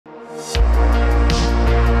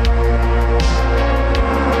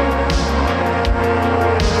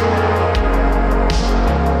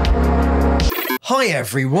Hi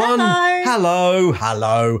everyone. Hello.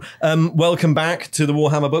 Hello. Welcome back to the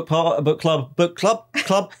Warhammer Book Club.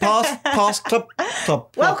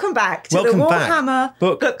 Welcome back to the Warhammer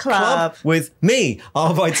Book Club with me,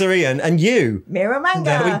 Arviterian, and you, Mira Manga.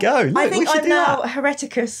 There we go. Look, I think I'm now that.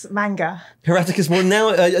 Hereticus Manga. Hereticus. Well,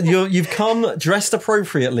 now you've come dressed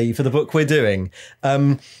appropriately for the book we're doing.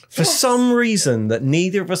 For some reason that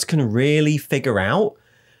neither of us can really figure out.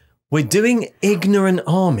 We're doing Ignorant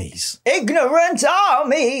Armies. Ignorant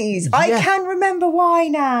Armies! Yeah. I can remember why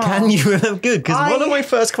now. Can you remember? Good, because one of my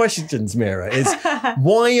first questions, Mira, is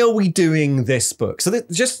why are we doing this book? So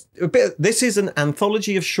this is an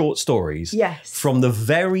anthology of short stories from the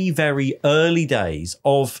very, very early days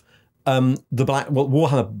of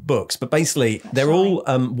Warhammer books, but basically they're all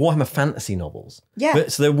Warhammer fantasy novels. Yeah.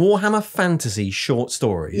 So they're Warhammer fantasy short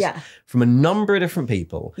stories from a number of different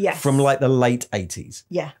people from like the late 80s.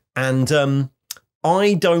 Yeah. And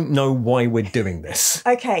I don't know why we're doing this.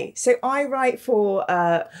 Okay, so I write for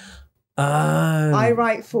a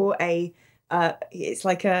it's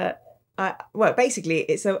like a well, basically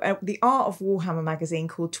it's the Art of Warhammer magazine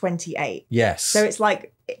called 28. Yes. So it's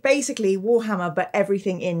like basically Warhammer but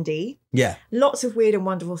everything indie. Yeah. Lots of weird and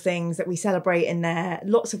wonderful things that we celebrate in there.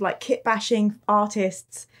 Lots of like kit bashing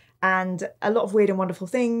artists and a lot of weird and wonderful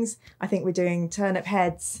things. I think we're doing turnip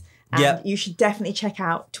heads. And you should definitely check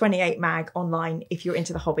out 28 Mag online if you're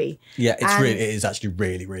into the hobby. Yeah, it is actually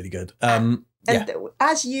really, really good.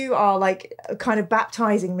 As you are like kind of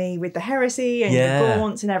baptizing me with the heresy and the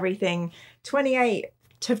gaunts and everything, 28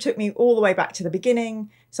 took me all the way back to the beginning.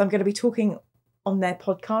 So I'm going to be talking on their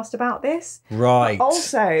podcast about this. Right. But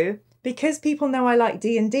also, because people know I like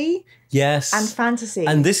D&D. Yes. And fantasy.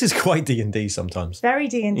 And this is quite D&D sometimes. Very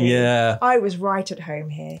D&D. Yeah. I was right at home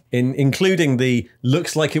here. Including the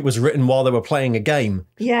looks like it was written while they were playing a game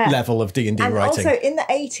level of D&D writing. And also in the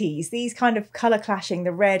 80s, these kind of colour clashing,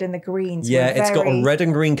 the red and the greens were it's got a red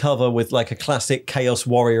and green cover with like a classic Chaos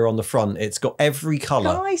Warrior on the front. It's got every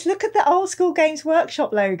colour. Guys, look at the old school Games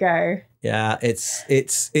Workshop logo. Yeah, it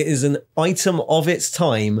is an item of its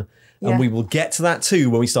time. And we will get to that too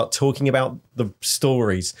when we start talking about the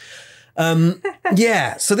stories. So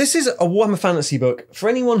this is a Warhammer Fantasy book. For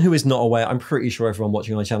anyone who is not aware, I'm pretty sure everyone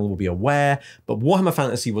watching my channel will be aware, but Warhammer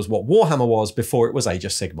Fantasy was what Warhammer was before it was Age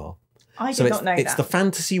of Sigmar. I did not know that. It's the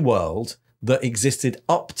fantasy world that existed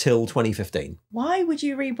up till 2015. Why would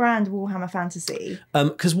you rebrand Warhammer Fantasy?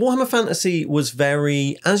 Because Warhammer Fantasy was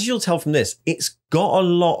very, as you'll tell from this, it's got a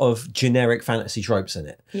lot of generic fantasy tropes in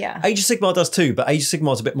it. Yeah. Age of Sigmar does too, but Age of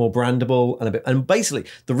Sigmar is a bit more brandable and basically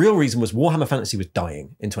the real reason was Warhammer Fantasy was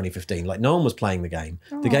dying in 2015. Like no one was playing the game.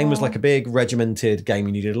 Aww. The game was like a big regimented game.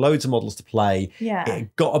 You needed loads of models to play. Yeah.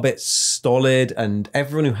 It got a bit stolid and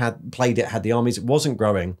everyone who had played it had the armies. It wasn't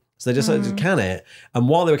growing. So they decided to can it. And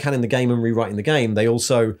while they were canning the game and rewriting the game, they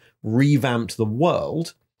also revamped the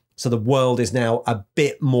world. So the world is now a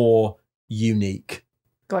bit more unique.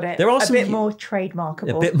 Got it. There are a bit more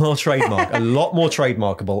trademarkable. A bit more trademark, a lot more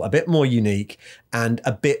trademarkable, a bit more unique, and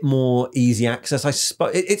a bit more easy access. I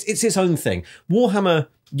suppose it's its own thing. Warhammer,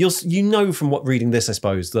 you know from what reading this, I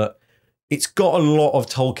suppose, that it's got a lot of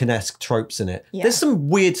Tolkien-esque tropes in it. Yeah. There's some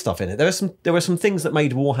weird stuff in it. There were some things that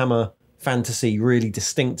made Warhammer Fantasy really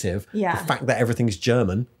distinctive. Yeah. The fact that everything's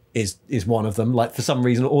German is one of them. Like for some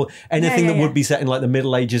reason, or anything that would be set in like the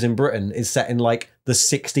Middle Ages in Britain is set in like the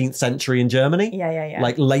 16th century in Germany. Yeah.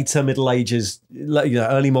 Like later Middle Ages,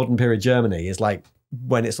 early modern period Germany is like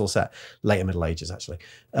when it's all set. Later Middle Ages, actually.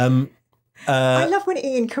 I love when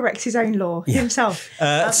Ian corrects his own law himself.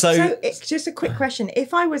 So it's just a quick question.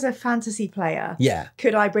 If I was a fantasy player,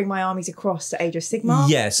 could I bring my armies across to Age of Sigmar?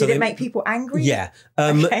 Yeah. So did it make people angry? Yeah.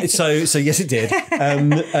 So yes, it did.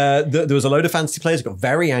 There was a load of fantasy players who got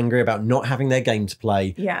very angry about not having their game to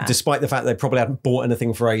play, despite the fact they probably hadn't bought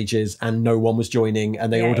anything for ages and no one was joining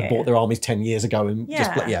and they all had bought their armies 10 years ago and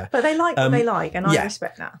just play. But they like what they like and I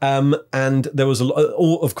respect that. And there was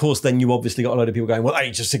of course, then you obviously got a load of people going, well,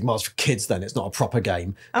 Age of Sigmar's for kids then, it's not a proper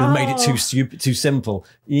game. They made it too simple.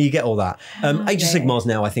 You get all that. Age of Sigmar's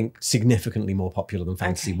now, I think, significantly more popular than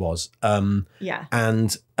fantasy was. And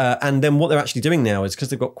then what they're actually doing now is because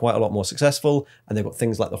they've got quite a lot more successful and they've got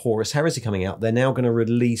things like the Horus Heresy coming out, they're now going to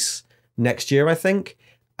release next year, I think,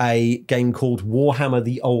 a game called Warhammer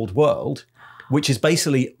the Old World, which is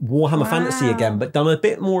basically Warhammer Fantasy again, but done a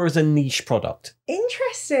bit more as a niche product.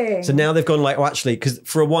 Interesting. So now they've gone like, well, actually, because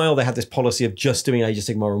for a while they had this policy of just doing Age of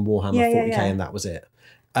Sigmar and Warhammer 40k and that was it.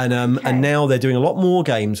 And now they're doing a lot more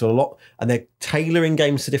games, and they're tailoring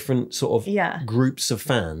games to different sort of groups of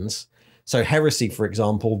fans. So Heresy, for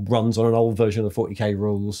example, runs on an old version of the 40k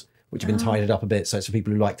rules, which have been tidied up a bit. So it's for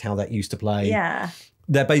people who liked how that used to play. Yeah.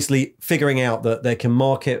 they're basically figuring out that they can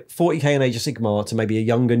market 40k in Age of Sigmar to maybe a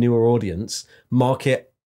younger, newer audience, market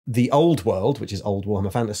the old world, which is old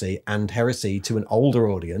Warhammer Fantasy, and Heresy to an older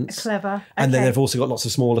audience. Clever. Okay. And then they've also got lots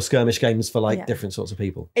of smaller skirmish games for like different sorts of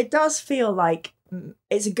people. It does feel like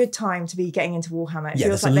it's a good time to be getting into Warhammer. It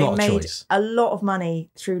feels there's like a lot they of made choice. a lot of money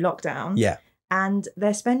through lockdown. Yeah. And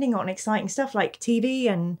they're spending on exciting stuff like TV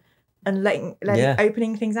and letting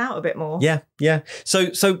opening things out a bit more. Yeah.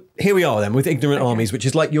 So here we are then with Ignorant Armies, which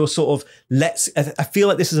is like your sort of I feel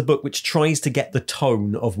like this is a book which tries to get the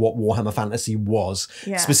tone of what Warhammer Fantasy was,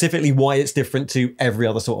 specifically why it's different to every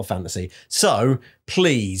other sort of fantasy. So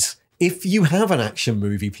please, if you have an action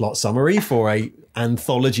movie plot summary for a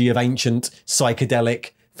anthology of ancient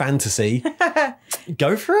psychedelic fantasy,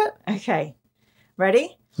 go for it. Okay.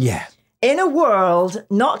 Ready? Yeah. In a world,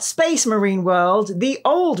 not Space Marine world, the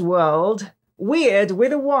old world, weird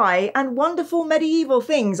with a Y and wonderful medieval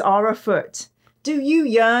things are afoot. Do you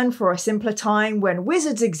yearn for a simpler time when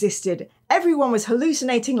wizards existed, everyone was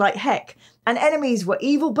hallucinating like heck, and enemies were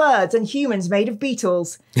evil birds and humans made of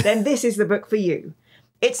beetles? Then this is the book for you.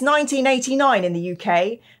 It's 1989 in the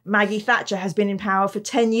UK. Maggie Thatcher has been in power for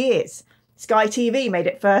 10 years. Sky TV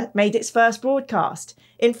made its first broadcast.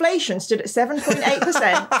 Inflation stood at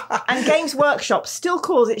 7.8%, and Games Workshop still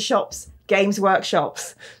calls its shops Games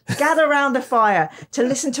Workshops. Gather round the fire to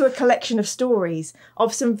listen to a collection of stories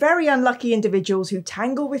of some very unlucky individuals who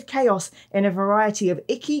tangle with chaos in a variety of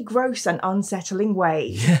icky, gross and unsettling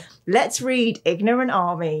ways. Yeah. Let's read Ignorant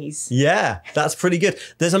Armies. Yeah, that's pretty good.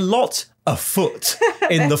 There's a lot afoot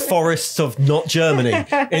in the forests of not Germany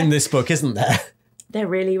in this book, isn't there? There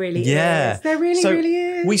really, really is. There really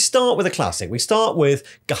is. We start with a classic. We start with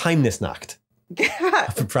Geheimnisnacht.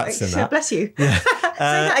 I've been practicing that. Bless you. Yeah. Say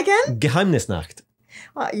that again. Geheimnisnacht.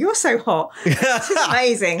 Oh, you're so hot. This is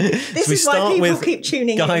amazing. This is why people keep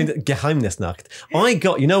tuning in. Geheimnisnacht.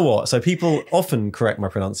 You know what? So people often correct my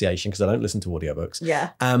pronunciation because I don't listen to audiobooks.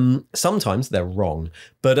 Yeah. Sometimes they're wrong.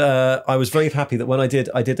 But I was very happy that when I did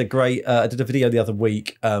a video the other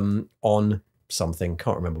week on something,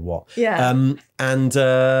 can't remember what. Yeah. And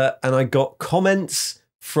I got comments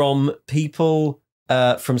from people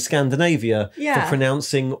from Scandinavia for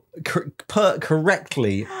pronouncing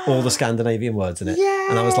correctly all the Scandinavian words in it. Yay!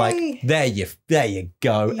 And I was like, there you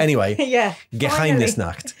go. Anyway,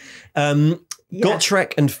 Geheimnisnacht.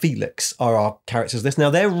 Gotrek and Felix are our characters. Now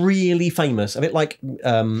they're really famous, a bit like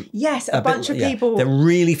yes, a bunch of people. They're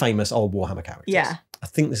really famous old Warhammer characters. Yeah, I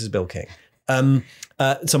think this is Bill King.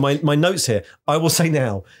 So my notes here, I will say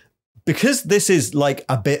now, because this is like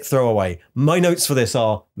a bit throwaway, my notes for this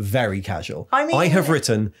are very casual. I have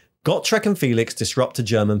written, Gotrek and Felix disrupt a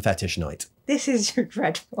German fetish night. This is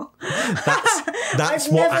dreadful. That's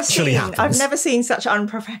what actually happens. I've never seen such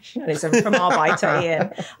unprofessionalism from our biter,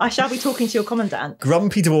 Ian. I shall be talking to your commandant.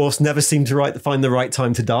 Grumpy dwarfs never seem to find the right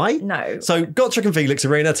time to die. No. So Gotrek and Felix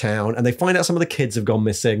are in a town and they find out some of the kids have gone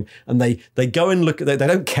missing and they go and look at they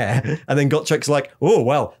don't care. And then Gotrek's like, oh,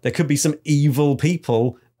 well, there could be some evil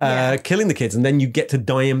people killing the kids, and then you get to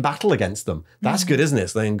die in battle against them. That's good, isn't it?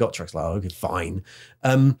 So then Gottrek's like, oh, okay, fine.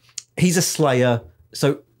 He's a slayer.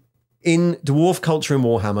 So in dwarf culture in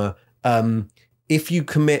Warhammer, if you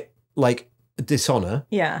commit like dishonor,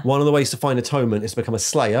 one of the ways to find atonement is to become a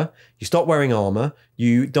slayer. You stop wearing armor,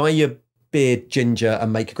 you dye your beard ginger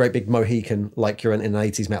and make a great big Mohican like you're in an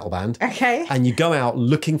 80s metal band. Okay. And you go out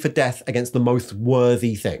looking for death against the most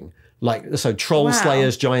worthy thing. Like, so troll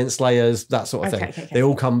slayers, giant slayers, that sort of thing. Okay. They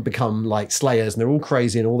all become like slayers and they're all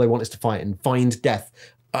crazy and all they want is to fight and find death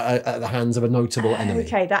at the hands of a notable enemy.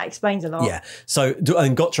 Okay, that explains a lot. Yeah. So,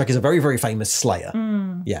 and Gotrek is a very, very famous slayer.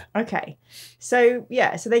 Yeah. Okay. So,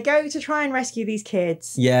 so they go to try and rescue these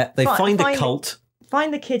kids. Yeah, they find a cult.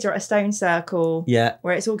 Find the kids are at a stone circle. Yeah.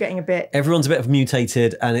 Where it's all getting a bit... Everyone's a bit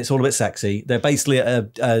mutated and it's all a bit sexy. They're basically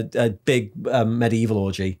at a big medieval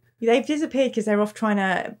orgy. They've disappeared because they're off trying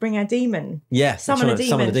to bring a demon. Yeah. Summon a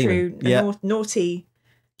demon through naughty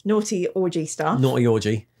orgy stuff. Naughty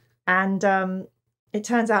orgy. And it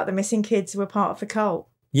turns out the missing kids were part of the cult.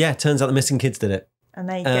 Yeah, it turns out the missing kids did it. And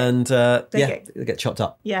they get chopped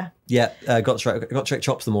up. Yeah. Yeah, Gotrek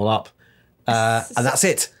chops them all up. And that's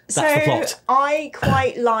it. That's the plot. I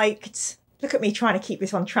quite liked... Look at me trying to keep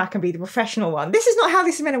this on track and be the professional one. This is not how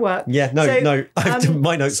this is meant to work. Yeah, no.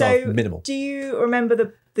 My notes are minimal. Do you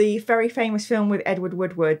remember the very famous film with Edward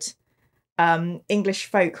Woodward, English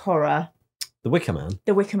folk horror? The Wicker Man?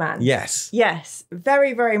 The Wicker Man. Yes. Yes.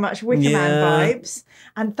 Very, very much Wicker Man vibes.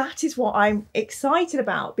 And that is what I'm excited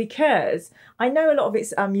about because I know a lot of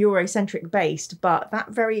it's Eurocentric based, but that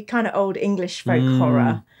very kind of old English folk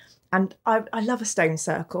horror. And I love a stone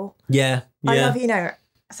circle. Yeah. I love,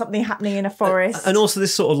 something happening in a forest. And also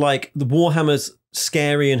this sort of like the Warhammer's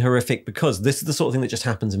scary and horrific because this is the sort of thing that just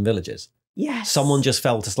happens in villages. Yes. Someone just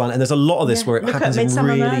fell to slant. And there's a lot of this where it happens in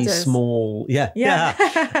really Murders. small. Yeah.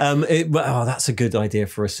 That's a good idea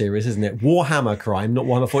for a series, isn't it? Warhammer crime, not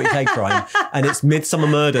Warhammer 40k crime. And it's Midsummer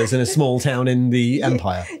Murders in a small town in the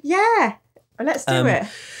Empire. Yeah. Let's do it.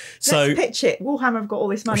 So let's pitch it. Warhammer have got all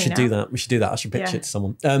this money We should now. do that. We should do that. I should pitch it to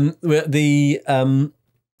someone. So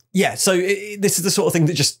this is the sort of thing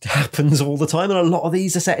that just happens all the time. And a lot of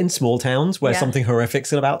these are set in small towns where something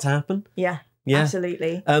horrific's about to happen. Yeah. Yeah.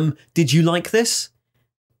 Absolutely. Did you like this?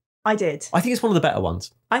 I did. I think it's one of the better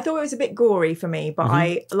ones. I thought it was a bit gory for me, but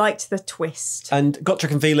I liked the twist. And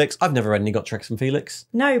Gotrek and Felix, I've never read any Gotreks and Felix.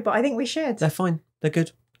 No, but I think we should. They're fine. They're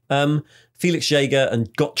good. Felix Jaeger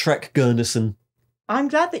and Gotrek Gurnason. I'm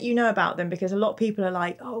glad that you know about them because a lot of people are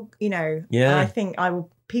like, oh, you know, yeah. And I think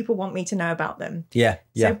people want me to know about them. Yeah,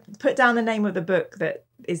 yeah. So put down the name of the book that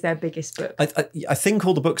is their biggest book. I think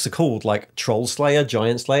all the books are called like Troll Slayer,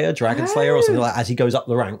 Giant Slayer, Dragon Slayer, or something like that as he goes up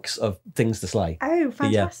the ranks of things to slay. Oh,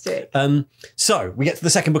 fantastic. So we get to the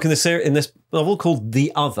second book in this novel called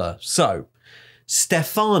The Other. So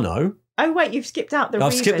Stefano. Oh, wait, you've skipped out the Reavers.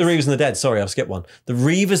 I've skipped the Reavers and the Dead. Sorry, I've skipped one. The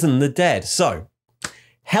Reavers and the Dead. So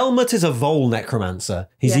Helmut is a vole necromancer.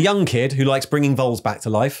 He's a young kid who likes bringing voles back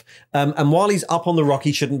to life. And while he's up on the rock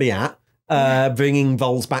he shouldn't be at, bringing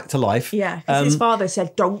voles back to life. Yeah, because his father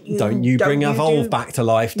said, don't you bring a vole back to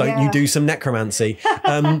life. Don't you do some necromancy.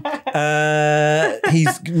 He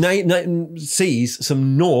sees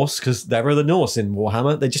some Norse, because there are the Norse in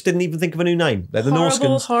Warhammer. They just didn't even think of a new name. They're the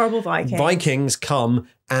Norskins. Horrible Vikings. Vikings come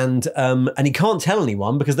and he can't tell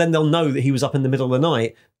anyone because then they'll know that he was up in the middle of the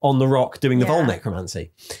night on the rock doing the vole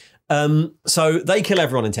necromancy. So they kill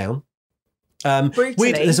everyone in town.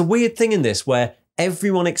 There's a weird thing in this where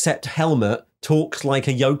everyone except Helmut talks like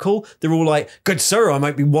a yokel. They're all like, good sir, I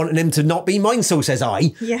might be wanting him to not be mine, so says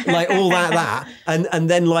I. Yeah. Like all that. And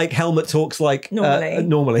then like Helmut talks like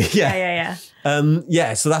normally. Yeah.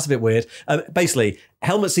 So that's a bit weird. Basically,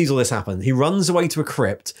 Helmut sees all this happen. He runs away to a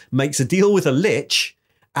crypt, makes a deal with a lich,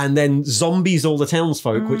 and then zombies all the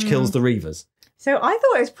townsfolk, which kills the Reavers. So I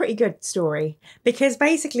thought it was a pretty good story because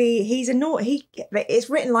basically it's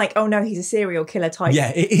written like, oh no, he's a serial killer type.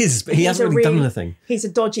 Yeah, it is, but he hasn't really done anything. He's a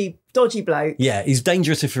dodgy bloke. Yeah, he's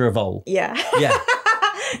dangerous if you're a vole. Yeah. Yeah.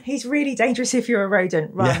 He's really dangerous if you're a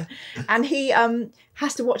rodent. Run. Yeah. And he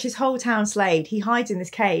has to watch his whole town slayed. He hides in this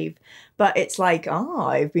cave, but it's like,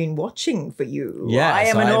 I've been watching for you. Yeah, I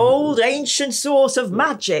am an old ancient source of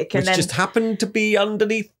magic. And then just happened to be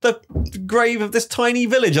underneath the grave of this tiny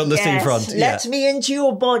village on the seafront. Let me into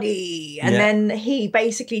your body. And then he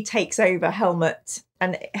basically takes over Helmut.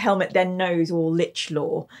 And Helmut then knows all lich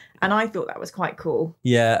lore. And I thought that was quite cool.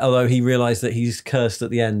 Yeah, although he realised that he's cursed at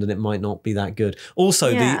the end and it might not be that good.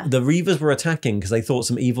 Also, the Reavers were attacking because they thought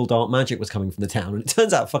some evil dark magic was coming from the town. And it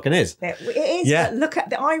turns out it fucking is. It is. Yeah. But look at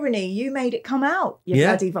the irony. You made it come out, you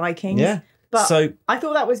bloody Vikings. Yeah. But I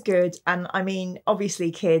thought that was good. And I mean, obviously,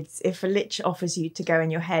 kids, if a lich offers you to go in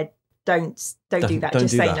your head, don't do that.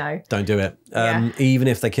 Just say no. Don't do it. Even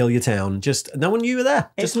if they kill your town, just no one knew you were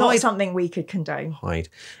there. It's just not hide. Something we could condone. Hide.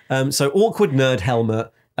 So awkward nerd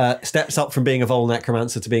Helmut steps up from being a vole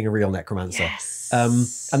necromancer to being a real necromancer. Yes.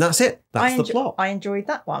 And that's it. That's the plot. I enjoyed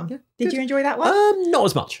that one. Yeah, Did you enjoy that one? Not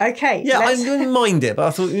as much. Okay. Yeah, I didn't mind it, but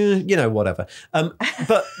I thought, whatever.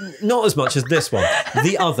 But not as much as this one.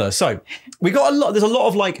 The Other. So we got there's a lot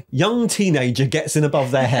of like young teenager gets in above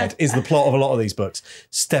their head is the plot of a lot of these books.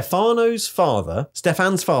 Stefan's father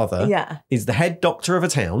is the head doctor of a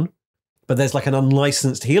town, but there's like an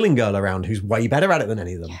unlicensed healing girl around who's way better at it than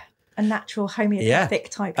any of them. Yeah. A natural homeopathic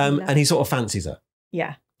type healer. And he sort of fancies her.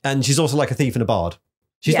 Yeah. And she's also like a thief and a bard.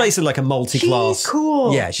 She's basically like a multi-class. She's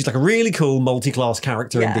cool. Yeah, she's like a really cool multi-class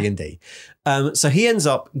character in D&D. So he ends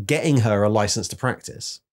up getting her a license to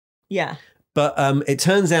practice. Yeah. But it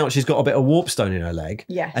turns out she's got a bit of warpstone in her leg.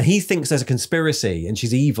 Yeah. And he thinks there's a conspiracy and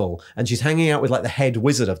she's evil and she's hanging out with like the head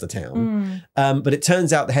wizard of the town. But it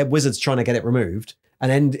turns out the head wizard's trying to get it removed.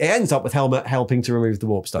 And it ends up with Helmut helping to remove the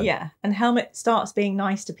warpstone. Yeah. And Helmut starts being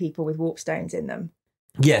nice to people with warpstones in them.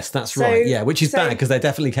 Yes, that's right. Yeah, which is bad because they're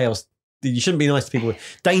definitely chaos. You shouldn't be nice to people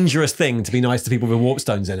with dangerous thing to be nice to people with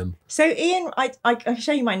warpstones in them. So Ian, I can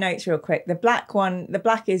show you my notes real quick. The black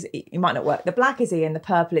is, it might not work. The black is Ian, the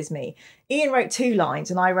purple is me. Ian wrote 2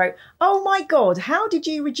 lines and I wrote, oh my God, how did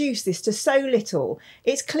you reduce this to so little?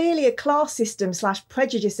 It's clearly a class system /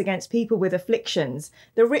 prejudice against people with afflictions.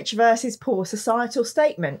 The rich versus poor societal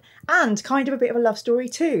statement and kind of a bit of a love story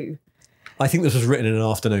too. I think this was written in an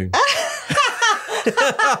afternoon.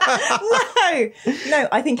 No,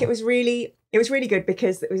 I think it was really It was really good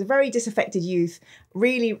because it was a very disaffected youth.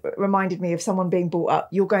 Really reminded me of someone being brought up,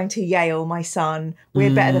 you're going to Yale, my son.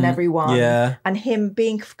 We're better than everyone. Yeah. And him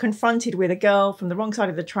being confronted with a girl from the wrong side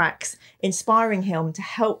of the tracks, inspiring him to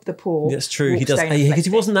help the poor. That's true. He does. Because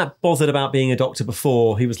he wasn't that bothered about being a doctor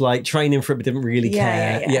before. He was like training for it, but didn't really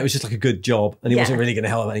care. Yeah, it was just like a good job. And he wasn't really going to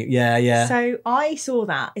help any. Yeah. So I saw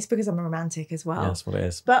that. It's because I'm a romantic as well. Yeah, that's what it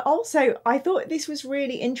is. But also, I thought this was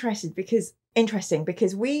really interesting because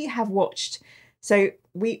we have watched,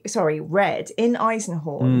 read in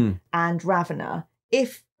Eisenhorn and Ravener,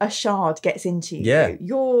 if a shard gets into you,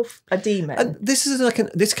 you're a demon. And this is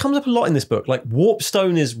this comes up a lot in this book. Like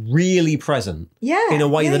Warpstone is really present in a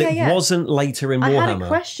way that it wasn't later in Warhammer. I had a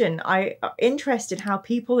question. I'm interested how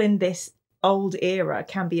people in this old era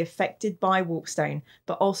can be affected by Warpstone,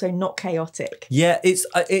 but also not chaotic. Yeah,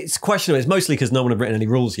 it's questionable. It's mostly because no one had written any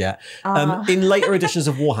rules yet. In later editions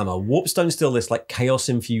of Warhammer, Warpstone's still this like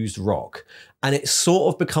chaos-infused rock, and it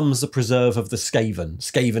sort of becomes the preserve of the Skaven.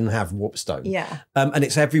 Skaven have Warpstone. Yeah. And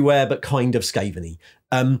it's everywhere but kind of Skaven-y.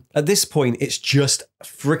 At this point, it's just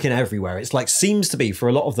freaking everywhere. It's like, seems to be, for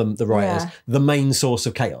a lot of them, the writers, the main source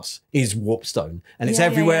of chaos is Warpstone. And it's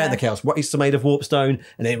everywhere. The chaos is made of Warpstone,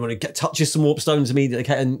 and everyone touches some Warpstones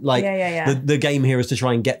immediately. And like, the game here is to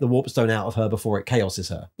try and get the Warpstone out of her before it chaoses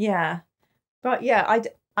her. Yeah. But yeah,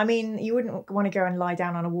 I mean, you wouldn't want to go and lie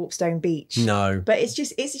down on a Warpstone beach. No. But it's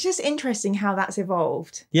just interesting how that's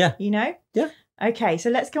evolved. Yeah. You know? Yeah. Okay, so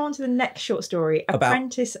let's go on to the next short story,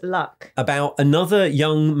 Apprentice Luck. About another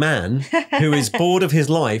young man who is bored of his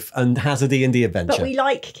life and has a D&D adventure. But we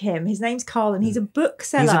like him. His name's Carl and he's a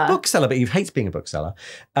bookseller. He's a bookseller, but he hates being a bookseller.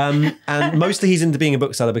 And mostly he's into being a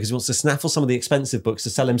bookseller because he wants to snaffle some of the expensive books to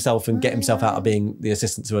sell himself and get himself out of being the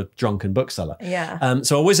assistant to a drunken bookseller. Yeah.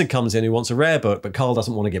 So a wizard comes in who wants a rare book, but Carl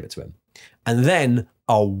doesn't want to give it to him. And then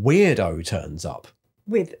a weirdo turns up.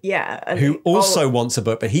 Who also wants a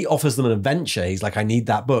book, but he offers them an adventure. He's like, I need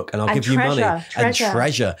that book and I'll give you money. And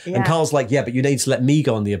treasure. Yeah. And Carl's like, yeah, but you need to let me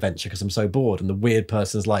go on the adventure because I'm so bored. And the weird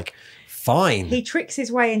person's like, fine. He tricks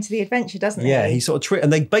his way into the adventure, doesn't he? Yeah, he sort of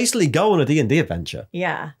and they basically go on a D&D adventure.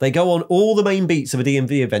 Yeah. They go on all the main beats of a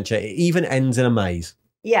D&D adventure. It even ends in a maze.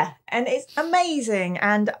 Yeah, and it's amazing.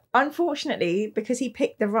 And unfortunately, because he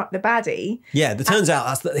picked the baddie. Yeah, it turns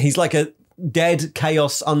out he's like a dead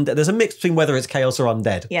chaos undead. There's a mix between whether it's chaos or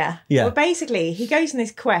undead. Yeah. Well, basically, he goes on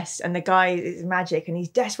this quest and the guy is magic and he's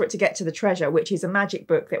desperate to get to the treasure, which is a magic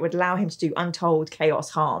book that would allow him to do untold chaos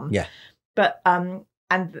harm. Yeah. But and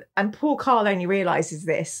poor Carl only realizes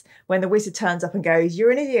this when the wizard turns up and goes,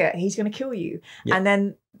 "You're an idiot. He's going to kill you." Yeah. And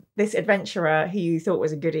then this adventurer who you thought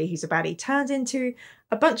was a goodie, who's a baddie, turns into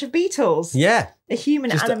a bunch of beetles. Yeah. A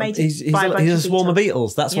human animated he's a swarm of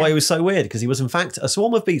beetles. That's why he was so weird, because he was in fact a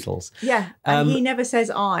swarm of beetles. Yeah. And he never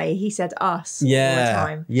says I, he said us all the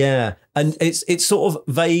time. Yeah. And it's sort of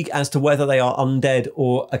vague as to whether they are undead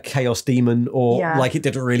or a chaos demon or like it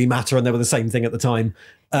didn't really matter and they were the same thing at the time.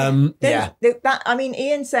 I mean,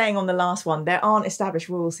 Ian's saying on the last one, there aren't established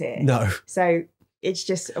rules here. No. So it's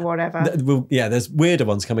just whatever. There's weirder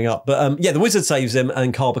ones coming up. But the wizard saves him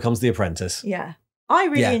and Carl becomes the apprentice. Yeah. I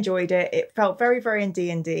really enjoyed it. It felt very, very in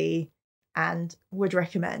D&D and would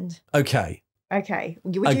recommend. Okay.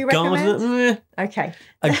 Would you recommend? Okay.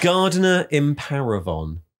 A gardener in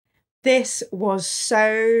Paravon. This was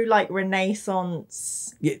so like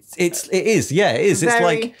Renaissance. It is.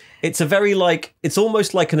 It's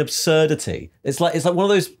almost like an absurdity. It's like one of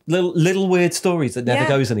those little weird stories that never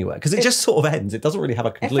goes anywhere because it just sort of ends. It doesn't really have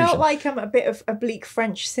a conclusion. It felt like a bit of oblique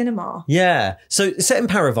French cinema. Yeah. So it's set in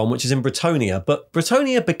Paravon, which is in Bretonnia, but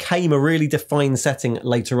Bretonnia became a really defined setting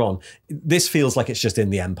later on. This feels like it's just in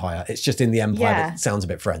the Empire. It's just in the Empire that sounds a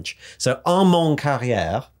bit French. So Armand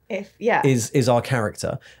Carrière is our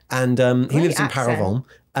character, and he lives in Paravon.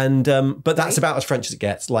 And but that's about as French as it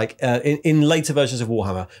gets. Like in later versions of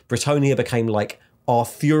Warhammer, Bretonnia became like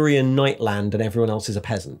Arthurian Knightland, and everyone else is a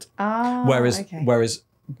peasant. Whereas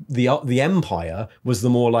the Empire was the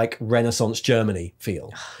more like Renaissance Germany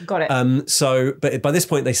feel. Got it. But by this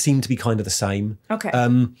point, they seem to be kind of the same. Okay.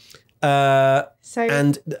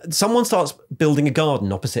 And someone starts building a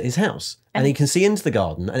garden opposite his house, and he can see into the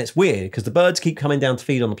garden, and it's weird because the birds keep coming down to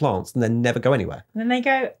feed on the plants and then never go anywhere. And then they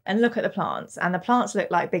go and look at the plants, and the plants look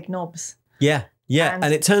like big knobs. Yeah.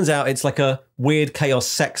 And it turns out it's like a weird chaos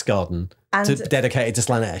sex garden dedicated to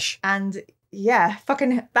Slaanesh. And yeah,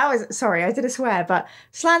 fucking that was sorry, I did a swear, but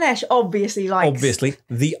Slaanesh obviously likes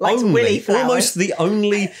willy flowers. Almost the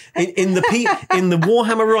only in the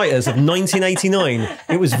Warhammer writers of 1989,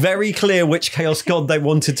 it was very clear which chaos god they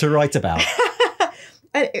wanted to write about.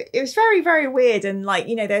 it was very, very weird. And like,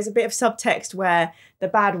 you know, there's a bit of subtext where the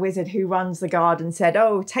bad wizard who runs the garden said,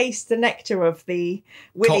 "Oh, taste the nectar of the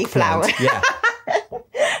willy flower." Yeah.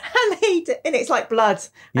 and it's like blood.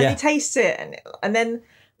 And he tastes it. And then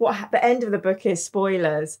the end of the book is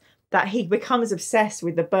spoilers, that he becomes obsessed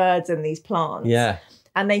with the birds and these plants. Yeah.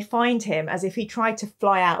 And they find him as if he tried to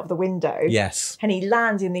fly out of the window. Yes. And he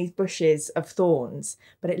lands in these bushes of thorns,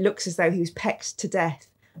 but it looks as though he was pecked to death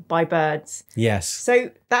by birds. Yes.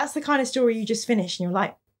 So that's the kind of story you just finished and you're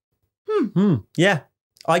like, Yeah.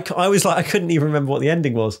 I was like, I couldn't even remember what the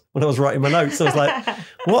ending was when I was writing my notes. I was like,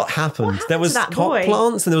 what happened? There was cock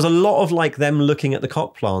plants, and there was a lot of like them looking at the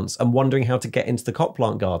cock plants and wondering how to get into the cock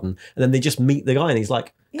plant garden. And then they just meet the guy and he's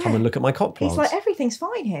like, come and look at my cock plants. He's like, everything's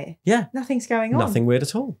fine here. Yeah. Nothing's going on. Nothing weird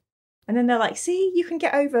at all. And then they're like, see, you can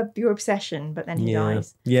get over your obsession, but then he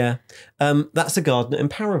dies. Yeah. That's a gardener in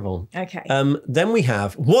Parable. Okay. Then we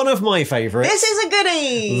have one of my favourites. This is a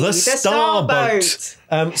goodie. The Starboat.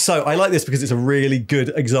 So I like this because it's a really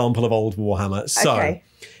good example of old Warhammer. So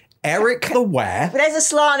Eric the Were. But there's a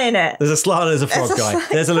slan in it. There's a slan, there's a frog guy.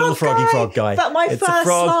 There's a little froggy frog guy. But my it's first a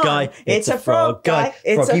frog slan. guy. It's a frog guy.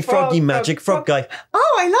 Froggy, froggy, magic frog guy.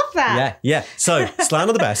 Oh, I love that. Yeah. So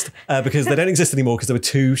slan are the best because they don't exist anymore because they were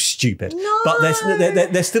too stupid. No. But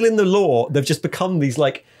they're still in the lore. They've just become these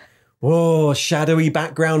like, whoa, shadowy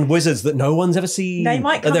background wizards that no one's ever seen. They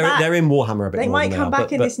might come back. They're in Warhammer a bit more. They might than come they are,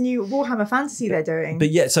 back in this new Warhammer Fantasy they're doing.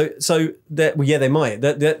 But yeah, so they might.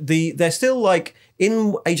 They're still like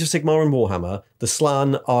in Age of Sigmar and Warhammer. The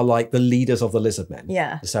Slan are like the leaders of the Lizardmen.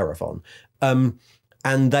 Yeah, the Seraphon,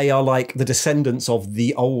 and they are like the descendants of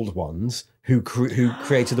the old ones who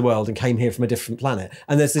created the world and came here from a different planet.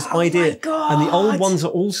 And there's this idea, and the old ones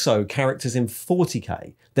are also characters in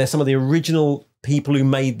 40k. They're some of the original people who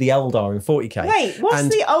made the Eldar in 40k. Wait, what's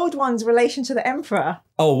the old one's relation to the Emperor?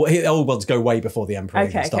 Oh, the old ones go way before the Emperor.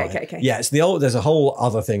 Okay. Yeah, it's there's a whole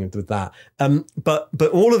other thing with that. But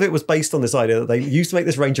all of it was based on this idea that they used to make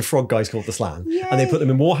this range of frog guys called the Slan. Yay. And they put them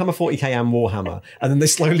in Warhammer 40k and Warhammer, and then they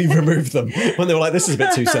slowly removed them when they were like, this is a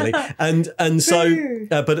bit too silly. And so,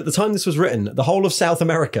 but at the time this was written, the whole of South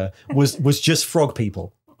America was just frog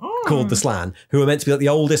people. Called the Slan, who are meant to be like the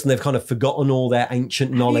oldest, and they've kind of forgotten all their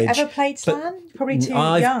ancient knowledge. Have you ever played Slan? Probably too young.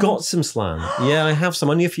 I've got some Slan. Yeah, I have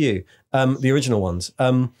some, only a few. The original ones.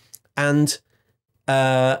 So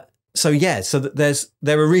they're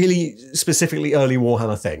a really specifically early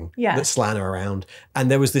Warhammer thing that Slan are around.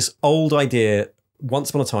 And there was this old idea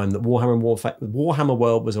once upon a time that Warhammer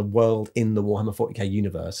world was a world in the Warhammer 40k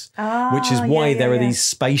universe, which is why there are these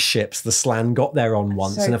spaceships the Slan got there on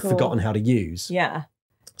once and have forgotten how to use. Yeah.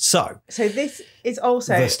 So this is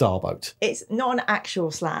also the Starboat. It's not an actual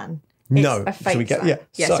Slan. It's a fake Slan.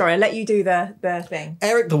 So, sorry, I'll let you do the thing.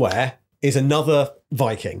 Eric the Were is another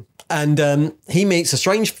Viking. And he meets a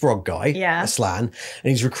strange frog guy, a Slan, and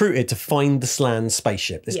he's recruited to find the Slan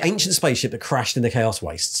spaceship, this ancient spaceship that crashed in the Chaos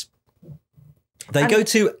Wastes. They go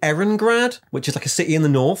to Erengrad, which is like a city in the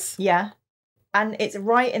north. Yeah. And it's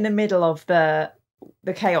right in the middle of the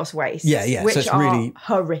Chaos Wastes. Yeah. Which so it's are really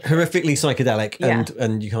horrifically psychedelic,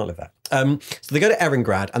 and you can't live there. So they go to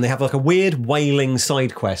Erengrad, and they have like a weird whaling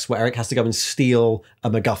side quest where Eric has to go and steal a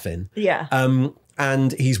MacGuffin. Yeah.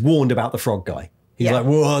 And he's warned about the frog guy. He's like,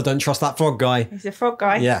 whoa, don't trust that frog guy. He's a frog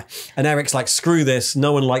guy. Yeah. And Eric's like, screw this.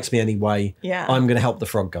 No one likes me anyway. Yeah. I'm going to help the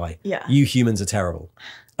frog guy. Yeah. You humans are terrible.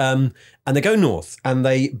 And they go north and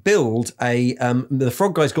they build the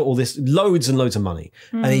frog guy's got all this, loads and loads of money.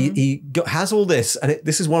 And he has all this. And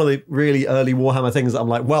this is one of the really early Warhammer things that I'm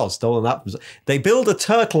like, well, stolen that. They build a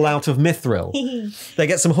turtle out of mithril. They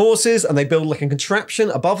get some horses and they build like a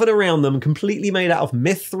contraption above and around them, completely made out of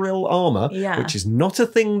mithril armor, which is not a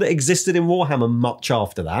thing that existed in Warhammer much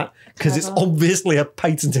after that, because it's obviously a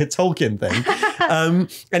patented Tolkien thing.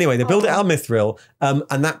 Anyway, they build it out of mithril,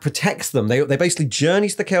 and that protects them. They basically journey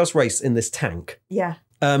to the Chaos Race in this tank. Yeah.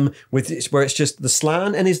 Where it's just the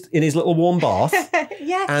Slan in his little warm bath.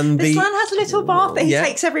 And the Slan has a little bath that he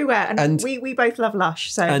takes everywhere, and we both love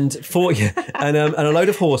Lush. So and a load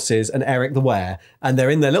of horses and Eric the Were, and they're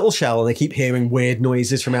in their little shell and they keep hearing weird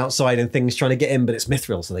noises from outside and things trying to get in, but it's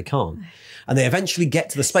mithril, so they can't. And they eventually get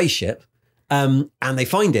to the spaceship. And they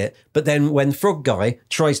find it, but then when Frog Guy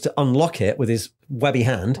tries to unlock it with his webby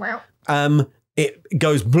hand, it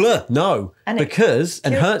goes blur, and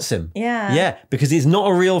hurts him. Yeah, because he's not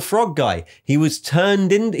a real frog guy. He was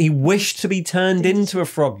he wished to be turned into a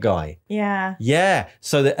frog guy. Yeah,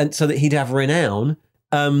 so that he'd have renown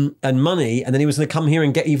and money, and then he was going to come here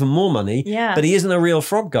and get even more money. Yeah, but he isn't a real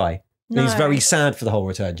frog guy. No. He's very sad for the whole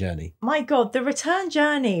return journey. My God, the return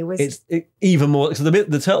journey was... Even more... So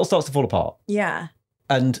the turtle starts to fall apart. Yeah.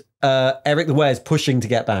 and Eric the Ware's pushing to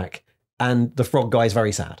get back, and the frog guy's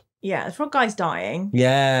very sad. Yeah, the frog guy's dying.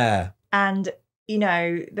 Yeah. And, you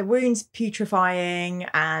know, the wound's putrefying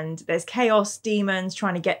and there's chaos demons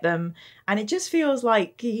trying to get them. And it just feels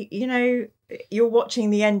like, you know, you're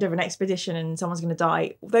watching the end of an expedition and someone's going to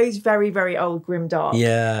die. Those very, very old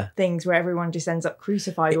grimdark things where everyone just ends up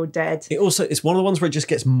crucified or dead. It's one of the ones where it just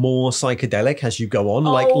gets more psychedelic as you go on.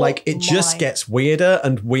 Like it just gets weirder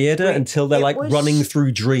and weirder until they're like running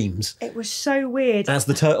through dreams. It was so weird. As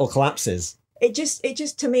the turtle collapses. It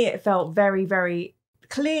just to me, it felt very, very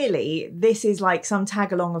clearly this is like some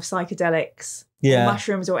tag along of psychedelics or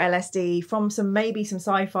mushrooms or LSD from maybe some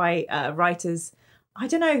sci-fi writers. I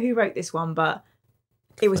don't know who wrote this one, but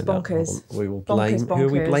it was bonkers. We will blame. Who are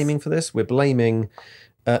we blaming for this? We're blaming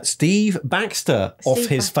Steve Baxter off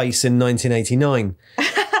his face in 1989.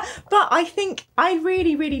 But I think I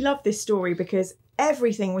really, really love this story because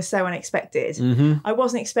everything was so unexpected. I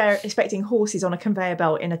wasn't expecting horses on a conveyor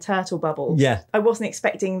belt in a turtle bubble. Yeah. I wasn't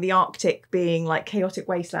expecting the Arctic being like chaotic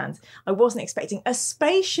wastelands. I wasn't expecting a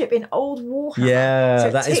spaceship in old Warhammer. Yeah,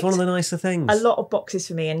 so that is one of the nicer things. A lot of boxes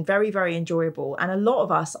for me and very, very enjoyable. And a lot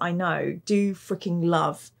of us, I know, do freaking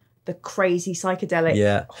love the crazy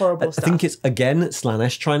psychedelic, horrible stuff. I think it's, again,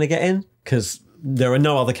 Slanesh trying to get in because there are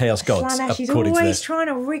no other Chaos Gods. Slanesh, he's always trying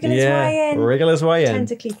to wriggle his way in. Wriggle his way in.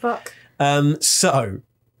 Tentacly fuck. So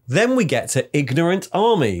then we get to Ignorant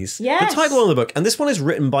Armies, the title of the book. And this one is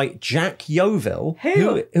written by Jack Yeovil,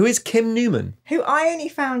 who is Kim Newman. Who I only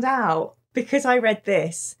found out because I read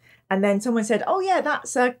this. And then someone said, oh, yeah,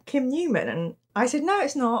 that's Kim Newman. And I said, no,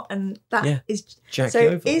 it's not. And that is Jack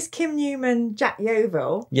Yeovil. Is Kim Newman Jack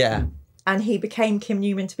Yeovil? Yeah. And he became Kim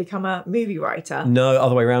Newman to become a movie writer? No,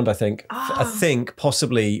 other way around, I think. I think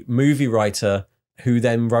possibly movie writer who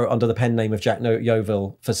then wrote under the pen name of Jack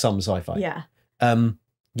Yeovil for some sci-fi. Yeah.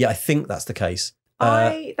 Yeah, I think that's the case.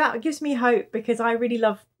 That gives me hope because I really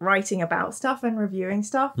love writing about stuff and reviewing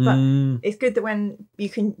stuff. But it's good that when you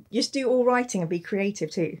can just do all writing and be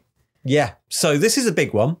creative too. Yeah. So this is a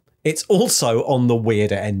big one. It's also on the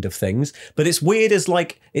weirder end of things, but it's weird as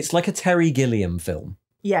it's like a Terry Gilliam film.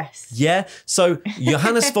 Yes. Yeah. So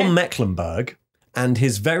Johannes von Mecklenburg and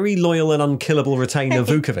his very loyal and unkillable retainer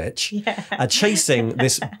Vukovic are chasing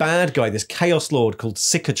this bad guy, this chaos lord called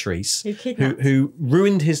Cicatrice, who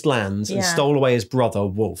ruined his lands and stole away his brother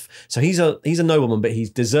Wolf. So he's a nobleman, but he's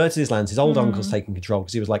deserted his lands. His old uncle's taking control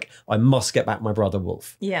because he was like, I must get back my brother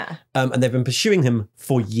Wolf. Yeah. And they've been pursuing him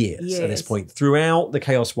for years at this point, throughout the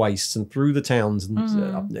Chaos Wastes and through the towns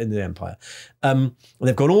and in the Empire. And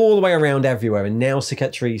they've gone all the way around everywhere, and now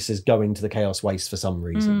Cicatrice is going to the Chaos Wastes for some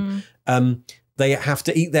reason. They have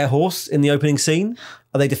to eat their horse in the opening scene.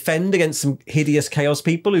 They defend against some hideous chaos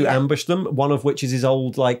people who ambush them, one of which is his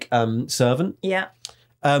old servant. Yeah.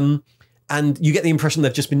 And you get the impression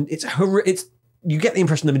they've just been you get the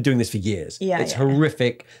impression they've been doing this for years. Yeah. It's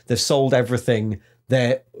horrific. They've sold everything.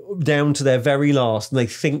 They're down to their very last, and they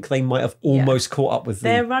think they might have almost caught up with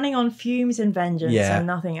them. They're running on fumes and vengeance and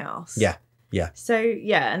nothing else. Yeah. Yeah. So,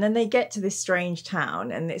 and then they get to this strange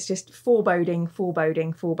town and it's just foreboding.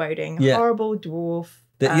 Yeah. Horrible dwarf.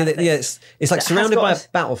 It's like surrounded by a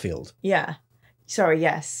battlefield. Yeah. Sorry,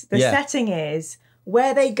 yes. The setting is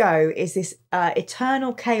where they go is this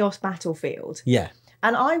eternal chaos battlefield. Yeah.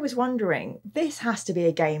 And I was wondering, this has to be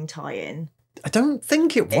a game tie-in. I don't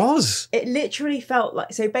think it was. It literally felt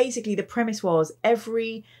like, so basically the premise was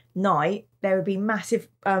every night there would be massive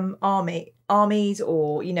armies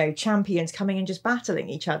or, champions coming and just battling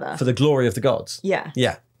each other. For the glory of the gods. Yeah.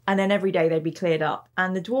 Yeah. And then every day they'd be cleared up.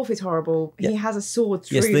 And the dwarf is horrible. He has a sword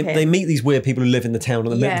through him. They meet these weird people who live in the town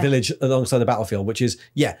and the village alongside the battlefield, which is,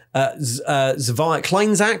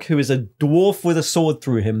 Kleinzak, who is a dwarf with a sword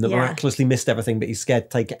through him that miraculously missed everything, but he's scared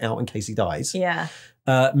to take it out in case he dies. Yeah.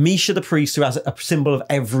 Misha the priest, who has a symbol of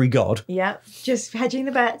every god. Yeah, just hedging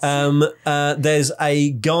the bets. There's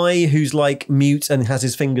a guy who's like mute and has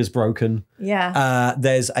his fingers broken. Yeah.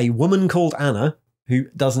 There's a woman called Anna who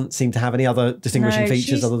doesn't seem to have any other distinguishing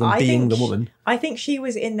features other than being the woman. I think she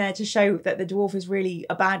was in there to show that the dwarf was really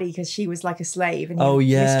a baddie because she was like a slave and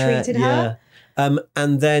he mistreated her.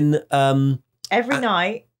 And then every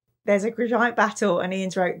night there's a giant battle and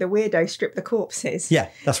Ian's wrote, the weirdos strip the corpses. Yeah,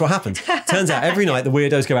 that's what happens. Turns out every night the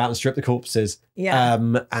weirdos go out and strip the corpses. Yeah.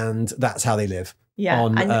 And that's how they live. Yeah.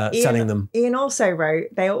 On selling them. Ian also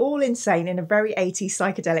wrote, they are all insane in a very 80s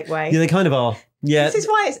psychedelic way. Yeah, they kind of are. Yeah. This is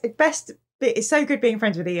why it's best. It's so good being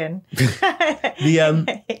friends with Ian.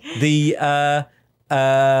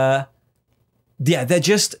 They're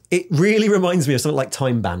just, it really reminds me of something like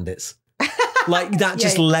Time Bandits. Like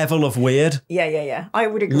that level of weird. Yeah. I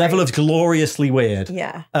would agree. Level of gloriously weird.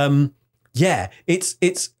 Yeah. Yeah,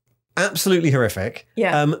 it's absolutely horrific.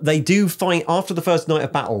 Yeah. They do fight after the first night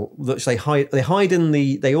of battle, which they hide in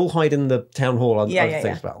the town hall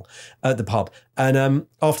battle at the pub. And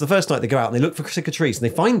after the first night they go out and they look for Cicatrice and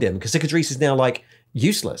they find him because Cicatrice is now like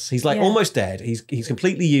useless. He's like almost dead. He's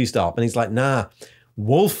completely used up and he's like, nah,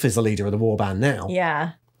 Wolf is the leader of the warband now.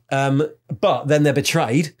 Yeah. But then they're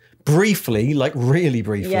betrayed briefly, like really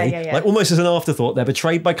briefly, like almost as an afterthought. They're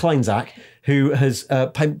betrayed by Kleinzak, who has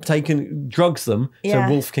drugs them so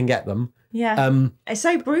Wolf can get them. Yeah. It's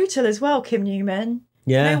so brutal as well, Kim Newman.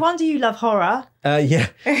 Yeah. No wonder you love horror.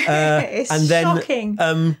 It's and then,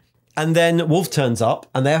 shocking. And then Wolf turns up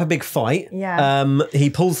and they have a big fight. Yeah. He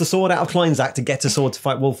pulls the sword out of Kleinzak to get a sword to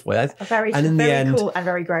fight Wolf with. And in the end, cool and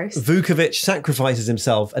very gross. Vukovic sacrifices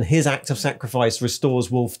himself and his act of sacrifice restores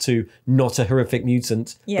Wolf to not a horrific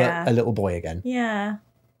mutant, but a little boy again. Yeah.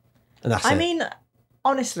 And that's I mean,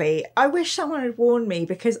 honestly, I wish someone had warned me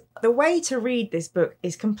because the way to read this book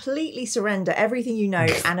is completely surrender everything you know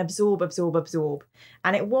and absorb.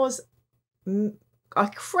 And it was a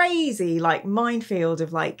crazy like minefield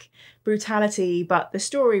of like brutality, but the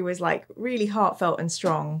story was like really heartfelt and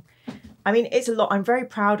strong. I mean, it's a lot. I'm very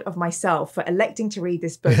proud of myself for electing to read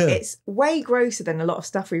this book. It's way grosser than a lot of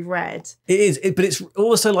stuff we've read. It is, but it's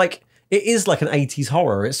also like, it is like an 80s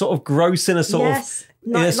horror. It's sort of gross in a sort of...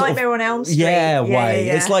 Nightmare on Elm Street. way.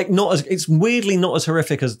 It's like it's weirdly not as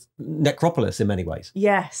horrific as Necropolis in many ways.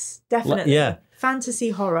 Yes, definitely. Fantasy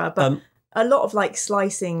horror, but a lot of like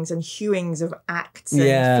slicings and hewings of acts and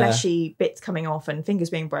fleshy bits coming off and fingers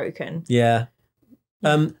being broken. Yeah.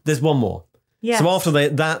 There's one more. Yeah. So after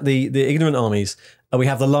the ignorant armies, we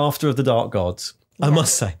have the laughter of the dark gods. I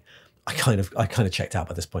must say, I kind of checked out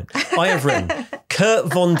by this point. I have written Kurt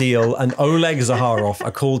Von Deal and Oleg Zaharov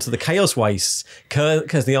are called to the Chaos Wastes.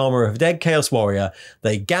 Kurt has the armor of a dead Chaos Warrior.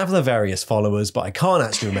 They gather various followers, but I can't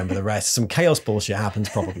actually remember the rest. Some chaos bullshit happens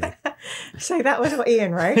probably. So that was what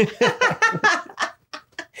Ian wrote.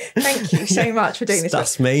 Thank you so much for doing this.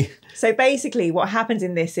 That's me. So basically what happens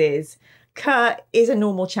in this is Kurt is a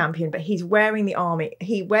normal champion, but he's wearing the army.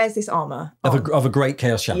 He wears this armor of a great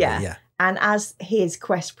chaos champion. Yeah. And as his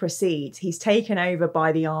quest proceeds, he's taken over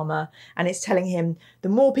by the armor and it's telling him, the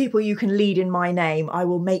more people you can lead in my name, I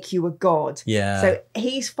will make you a god. Yeah. So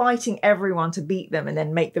he's fighting everyone to beat them and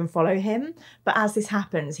then make them follow him. But as this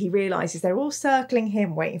happens, he realizes they're all circling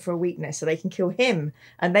him, waiting for a weakness so they can kill him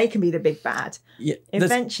and they can be the big bad. Yeah,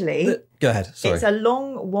 eventually, go ahead. Sorry. It's a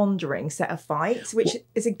long wandering set of fights, which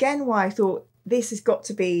is again why I thought this has got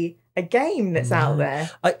to be a game that's out there,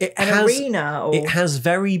 arena. It has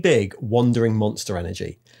very big wandering monster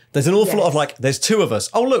energy. There's an awful lot of like, there's two of us.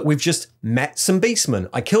 Oh, look, we've just met some beastmen.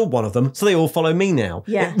 I killed one of them, so they all follow me now.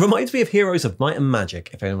 Yeah. It reminds me of Heroes of Might and Magic,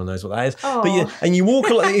 if anyone knows what that is. But you walk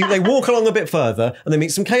along, they walk along a bit further and they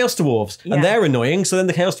meet some Chaos Dwarves and they're annoying. So then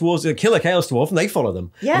the Chaos Dwarves kill a Chaos Dwarf and they follow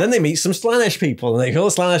them. Yeah. And then they meet some Slaanesh people and they kill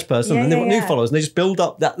a Slaanesh person and then they want new followers and they just build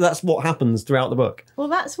up. That's what happens throughout the book. Well,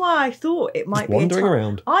 that's why I thought it might be wandering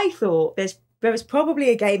around. I thought there was probably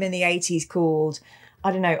a game in the 80s called,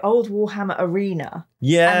 I don't know, Old Warhammer Arena.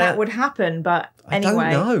 Yeah. And that would happen, but anyway.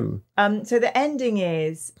 I don't know. So the ending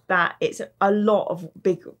is that it's a lot of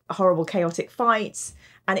big, horrible, chaotic fights.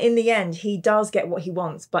 And in the end, he does get what he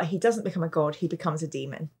wants, but he doesn't become a god. He becomes a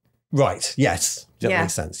demon. Right. Yes. That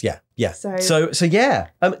makes sense. Yeah. Yeah. So yeah.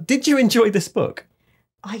 Did you enjoy this book?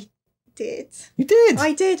 I did. You did?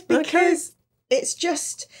 I did, because it's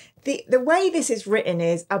just... The way this is written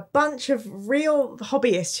is a bunch of real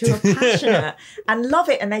hobbyists who are passionate and love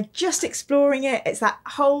it, and they're just exploring it. It's that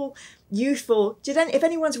whole youthful... if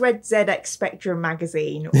anyone's read ZX Spectrum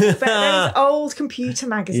magazine or those old computer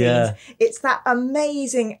magazines, it's that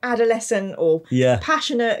amazing adolescent or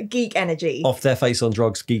passionate geek energy. Off their face on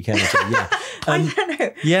drugs, geek energy. Yeah, I don't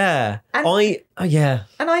know. Yeah,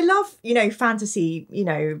 and I love fantasy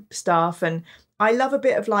stuff, and I love a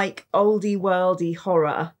bit of like oldie worldy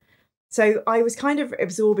horror. So I was kind of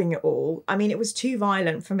absorbing it all. I mean, it was too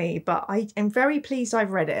violent for me, but I am very pleased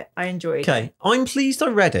I've read it. I enjoyed it. Okay, I'm pleased I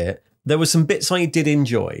read it. There were some bits I did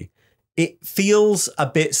enjoy. It feels a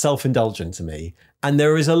bit self-indulgent to me. And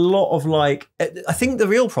there is a lot of like, I think the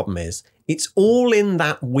real problem is it's all in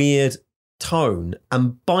that weird tone.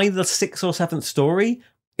 And by the 6th or 7th story,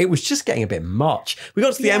 it was just getting a bit much. We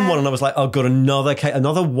got to the M1 and I was like, oh God,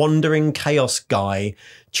 another wandering chaos guy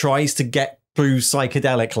tries to get through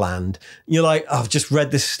psychedelic land. You're like, I've just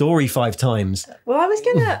read this story 5 times. Well, I was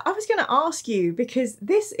gonna ask you, because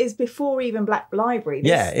this is before even Black Library.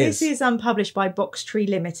 This is published by Box Tree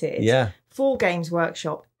Limited. Yeah. for Games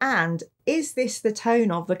Workshop? And is this the tone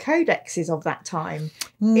of the codexes of that time?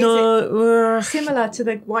 No. Is it similar to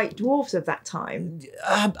the White Dwarfs of that time?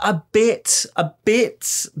 A bit.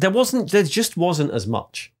 There just wasn't as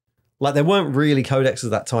much. Like, there weren't really codexes at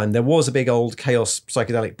that time. There was a big old Chaos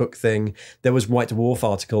psychedelic book thing. There was White Dwarf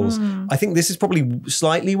articles. I think this is probably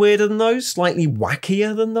slightly weirder than those, slightly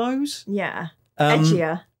wackier than those. Yeah.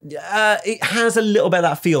 Edgier. It has a little bit of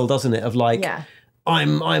that feel, doesn't it? Of like,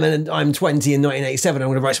 I'm 20 in 1987. I'm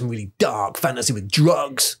going to write some really dark fantasy with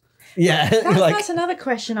drugs. Yeah. That's another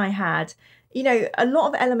question I had. You know, a lot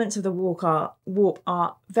of elements of the warp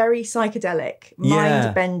are very psychedelic,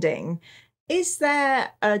 mind-bending. Is there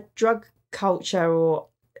a drug culture or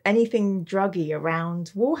anything druggy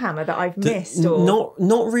around Warhammer that I've missed? Or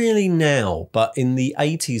not really now, but in the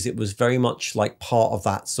 80s it was very much like part of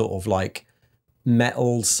that sort of like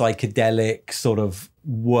metal psychedelic sort of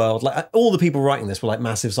world. Like all the people writing this were like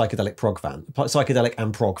massive psychedelic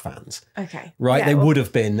and prog fans. Okay. Right? Yeah, they would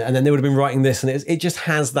have been, and then they would have been writing this, and it just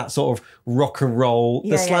has that sort of rock and roll.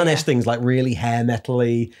 The Slaanesh thing's like really hair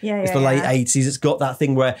metally. It's the late 80s. It's got that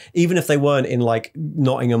thing where even if they weren't in like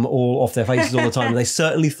Nottingham all off their faces all the time, they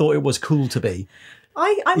certainly thought it was cool to be.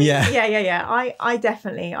 I mean, I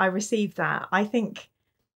definitely received that. I think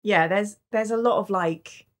there's a lot of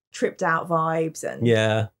like tripped out vibes, and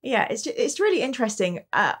it's really interesting.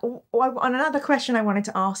 On another question I wanted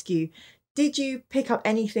to ask you, did you pick up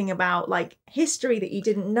anything about like history that you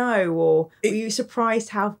didn't know, or were you surprised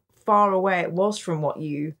how far away it was from what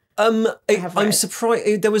you have read? I'm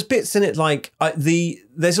surprised. There was bits in it like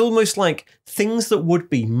there's almost like things that would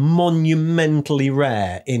be monumentally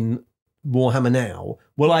rare in Warhammer now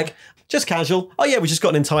were like just casual. Oh yeah, we just got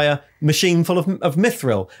an entire machine full of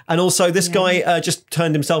mithril, and also this guy just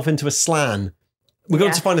turned himself into a slan. We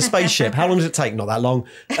got to find a spaceship. How long does it take? Not that long.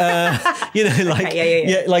 You know, like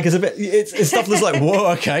like it's a bit. It's stuff that's like,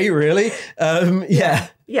 whoa, okay, really? Yeah,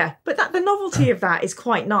 but the novelty of that is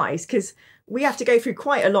quite nice, because we have to go through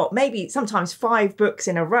quite a lot, maybe sometimes 5 books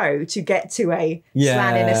in a row to get to a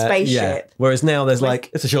slan in a spaceship. Yeah. Whereas now there's like,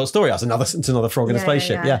 it's a short story. It's another frog in a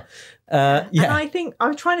spaceship. And I think, I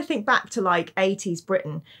was trying to think back to like 80s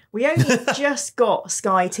Britain. We only just got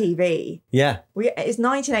Sky TV. Yeah. It's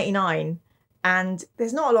 1989 and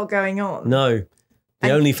there's not a lot going on. No. The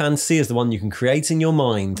only fantasy is the one you can create in your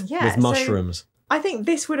mind with mushrooms. I think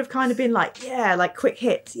this would have kind of been like, like quick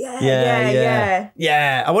hits. Yeah.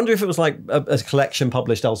 I wonder if it was like a collection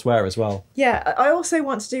published elsewhere as well. Yeah. I also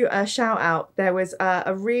want to do a shout out. There was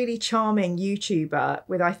a really charming YouTuber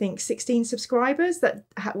with, I think, 16 subscribers that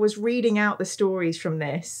was reading out the stories from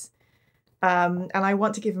this. And I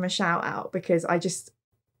want to give him a shout out because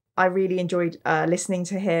I really enjoyed listening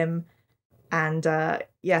to him. And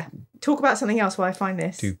talk about something else while I find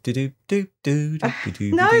this. Where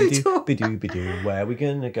are we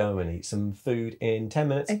gonna go and eat some food in 10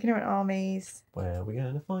 minutes? Ignorant Armies. Where are we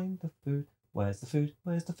gonna find the food? Where's the food?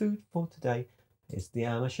 Where's the food for today? It's the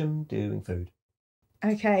Amersham doing food.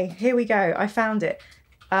 Okay, here we go. I found it.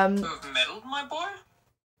 Who've meddled, my boy?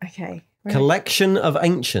 Okay. Collection of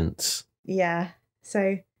Ancients. Yeah.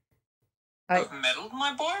 So. Who've meddled,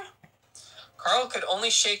 my boy? Carl could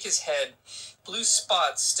only shake his head. Blue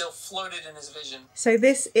spots still floated in his vision. So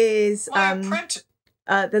this is the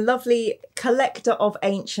lovely Collector of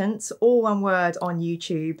Ancients, all one word on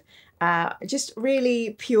YouTube. Just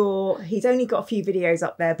really pure. He's only got a few videos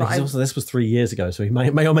up there, but also this was 3 years ago, so he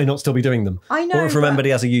may or may not still be doing them. I know. Or if remembered,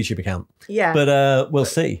 he has a YouTube account. Yeah, but we'll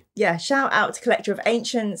see. Yeah, shout out to Collector of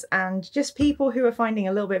Ancients and just people who are finding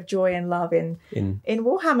a little bit of joy and love in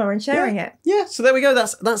Warhammer and sharing it. Yeah, so there we go.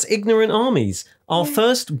 That's Ignorant Armies, our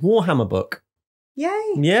first Warhammer book.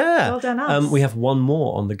 Yay! Yeah. Well done us. We have one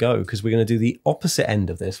more on the go because we're going to do the opposite end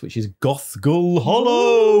of this, which is Gothgul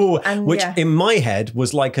Hollow, which in my head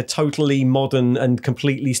was like a totally modern and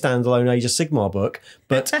completely standalone Age of Sigmar book.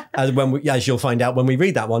 But as you'll find out when we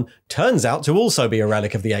read that one, turns out to also be a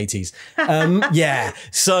relic of the 80s.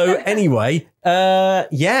 So anyway, as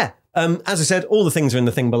I said, all the things are in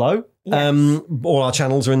the thing below. Yes. All our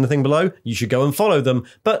channels are in the thing below. You should go and follow them.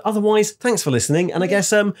 But otherwise, thanks for listening. And I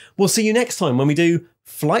guess we'll see you next time when we do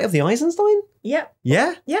Flight of the Eisenstein. Yep.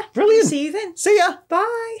 Yeah? Yeah. Brilliant. See you then. See ya.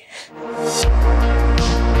 Bye.